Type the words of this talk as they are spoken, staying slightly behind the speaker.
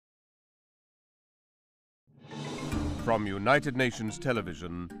From United Nations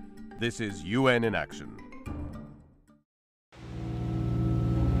Television, this is UN in Action.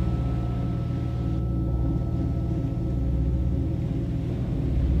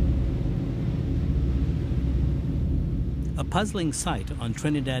 A puzzling sight on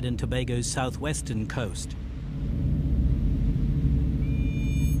Trinidad and Tobago's southwestern coast.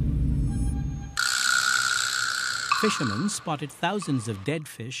 Fishermen spotted thousands of dead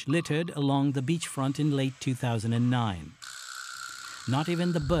fish littered along the beachfront in late 2009. Not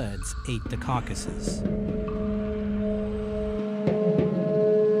even the birds ate the carcasses.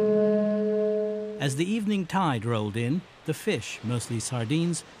 As the evening tide rolled in, the fish, mostly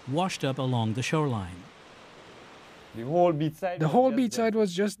sardines, washed up along the shoreline. The whole beachside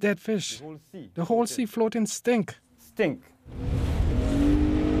was just dead fish. The whole sea floating stink.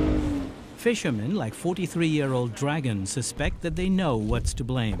 Fishermen like 43-year-old Dragon suspect that they know what's to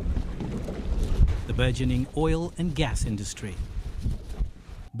blame: the burgeoning oil and gas industry.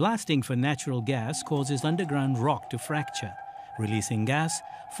 Blasting for natural gas causes underground rock to fracture, releasing gas,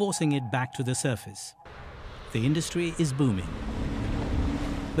 forcing it back to the surface. The industry is booming.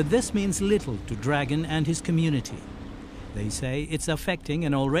 But this means little to Dragon and his community. They say it's affecting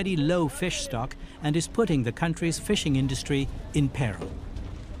an already low fish stock and is putting the country's fishing industry in peril.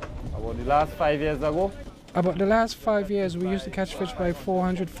 About the last 5 years, we used to catch fish by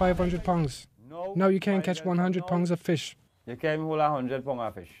 400, 500 pounds. Now you can't catch 100 pounds of fish. You can't hold 100 pounds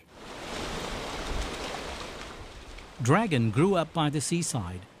of fish. Dragon grew up by the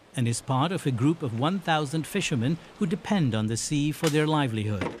seaside and is part of a group of 1,000 fishermen who depend on the sea for their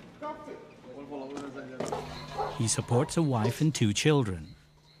livelihood. He supports a wife and 2 children.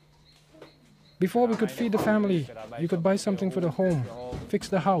 Before we could feed the family, you could buy something for the home, fix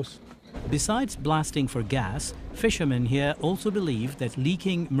the house. Besides blasting for gas, fishermen here also believe that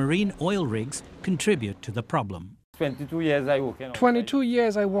leaking marine oil rigs contribute to the problem. 22 years I work. 22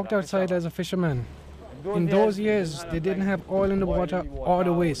 years I worked outside as a fisherman. In those years, they didn't have oil in the water or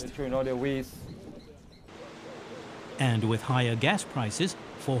the waste. And with higher gas prices,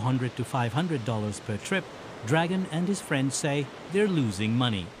 $400 to $500 per trip, Dragon and his friends say they're losing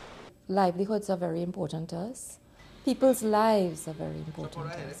money. Livelihoods are very important to us. People's lives are very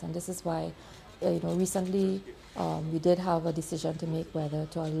important to us. And this is why, recently we did have a decision to make whether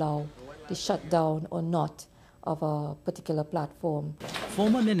to allow the shutdown or not of a particular platform.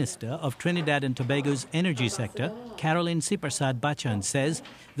 Former Minister of Trinidad and Tobago's energy sector, Caroline Sipersad Bachchan, says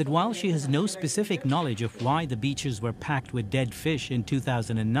that while she has no specific knowledge of why the beaches were packed with dead fish in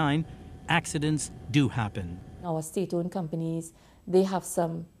 2009, accidents do happen. Our state-owned companies, they have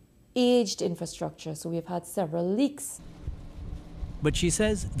some aged infrastructure, so we've had several leaks. But she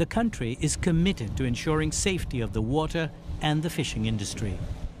says the country is committed to ensuring safety of the water and the fishing industry.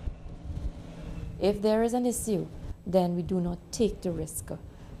 If there is an issue, then we do not take the risk.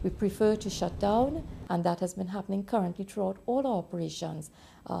 We prefer to shut down, and that has been happening currently throughout all our operations.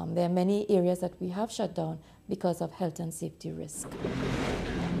 There are many areas that we have shut down because of health and safety risk.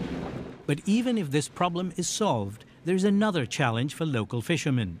 But even if this problem is solved, there's another challenge for local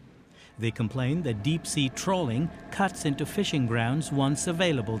fishermen. They complain that deep-sea trawling cuts into fishing grounds once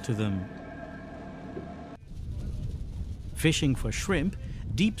available to them. Fishing for shrimp,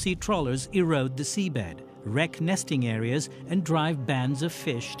 deep-sea trawlers erode the seabed, wreck nesting areas, and drive bands of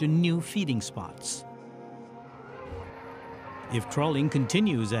fish to new feeding spots. If trawling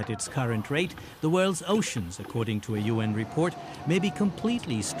continues at its current rate, the world's oceans, according to a UN report, may be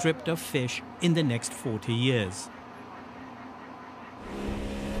completely stripped of fish in the next 40 years.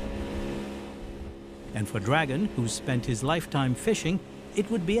 And for Dragon, who's spent his lifetime fishing, it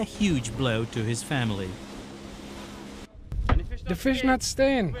would be a huge blow to his family. The fish not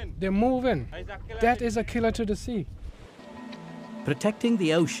staying, they're moving. That is a killer to the sea. Protecting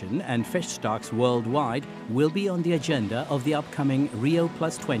the ocean and fish stocks worldwide will be on the agenda of the upcoming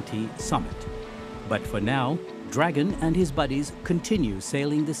Rio+20 summit. But for now, Dragon and his buddies continue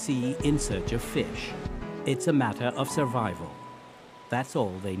sailing the sea in search of fish. It's a matter of survival. That's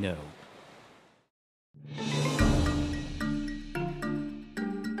all they know.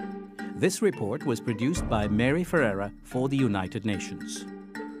 This report was produced by Mary Ferreira for the United Nations.